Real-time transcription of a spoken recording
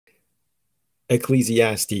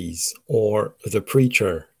Ecclesiastes, or the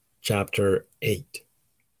Preacher, chapter 8.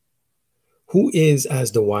 Who is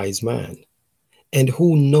as the wise man, and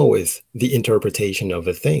who knoweth the interpretation of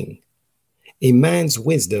a thing? A man's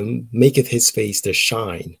wisdom maketh his face to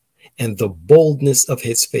shine, and the boldness of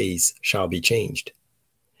his face shall be changed.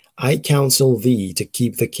 I counsel thee to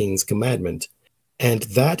keep the king's commandment, and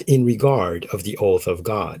that in regard of the oath of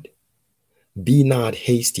God. Be not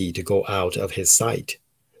hasty to go out of his sight.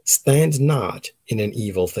 Stand not in an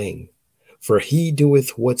evil thing, for he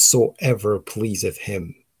doeth whatsoever pleaseth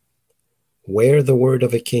him. Where the word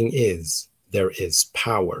of a king is, there is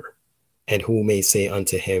power. And who may say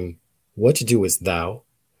unto him, What doest thou?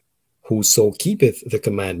 Whoso keepeth the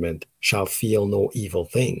commandment shall feel no evil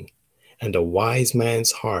thing, and a wise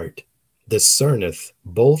man's heart discerneth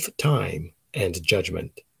both time and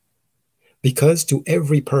judgment. Because to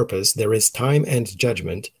every purpose there is time and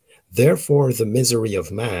judgment, therefore the misery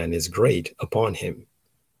of man is great upon him.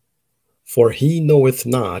 For he knoweth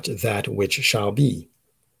not that which shall be,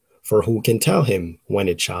 for who can tell him when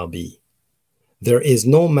it shall be? There is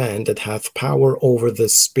no man that hath power over the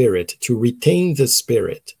spirit to retain the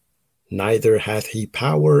spirit, neither hath he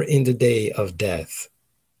power in the day of death,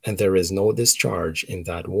 and there is no discharge in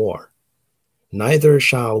that war. Neither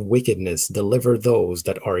shall wickedness deliver those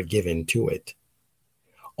that are given to it.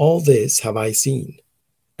 All this have I seen,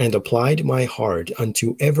 and applied my heart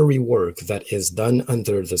unto every work that is done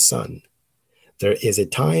under the sun. There is a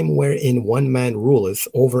time wherein one man ruleth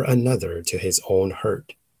over another to his own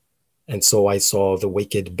hurt. And so I saw the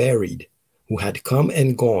wicked buried, who had come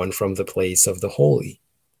and gone from the place of the holy,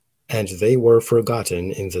 and they were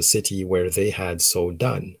forgotten in the city where they had so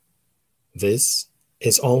done. This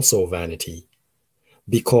is also vanity,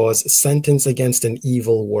 because sentence against an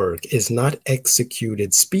evil work is not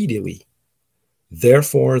executed speedily.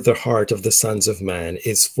 Therefore the heart of the sons of man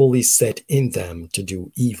is fully set in them to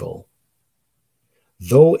do evil.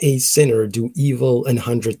 Though a sinner do evil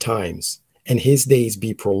 100 times, and his days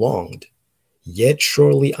be prolonged, yet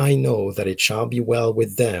surely I know that it shall be well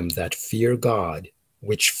with them that fear God,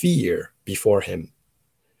 which fear before him.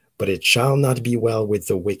 But it shall not be well with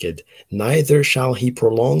the wicked, neither shall he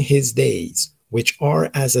prolong his days, which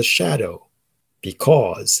are as a shadow,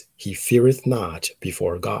 because he feareth not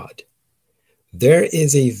before God. There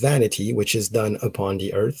is a vanity which is done upon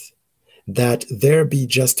the earth, that there be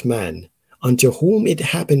just men, unto whom it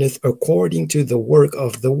happeneth according to the work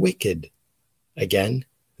of the wicked. Again,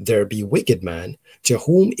 there be wicked men, to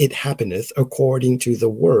whom it happeneth according to the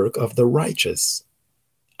work of the righteous.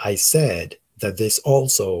 I said that this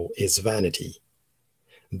also is vanity.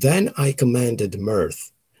 Then I commanded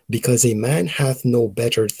mirth, because a man hath no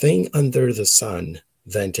better thing under the sun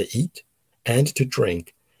than to eat, and to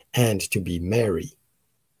drink, and to be merry.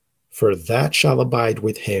 For that shall abide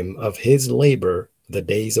with him of his labor the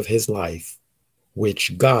days of his life,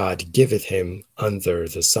 which God giveth him under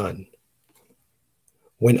the sun.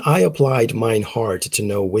 When I applied mine heart to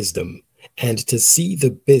know wisdom, and to see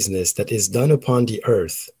the business that is done upon the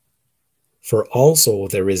earth, for also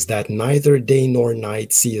there is that neither day nor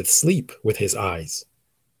night seeth sleep with his eyes.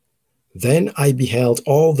 Then I beheld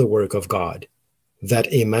all the work of God,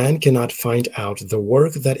 that a man cannot find out the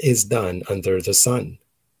work that is done under the sun.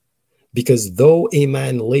 Because though a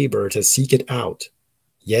man labor to seek it out,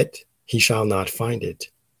 yet he shall not find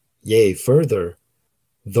it. Yea, further,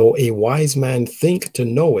 though a wise man think to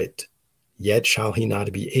know it, yet shall he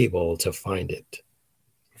not be able to find it.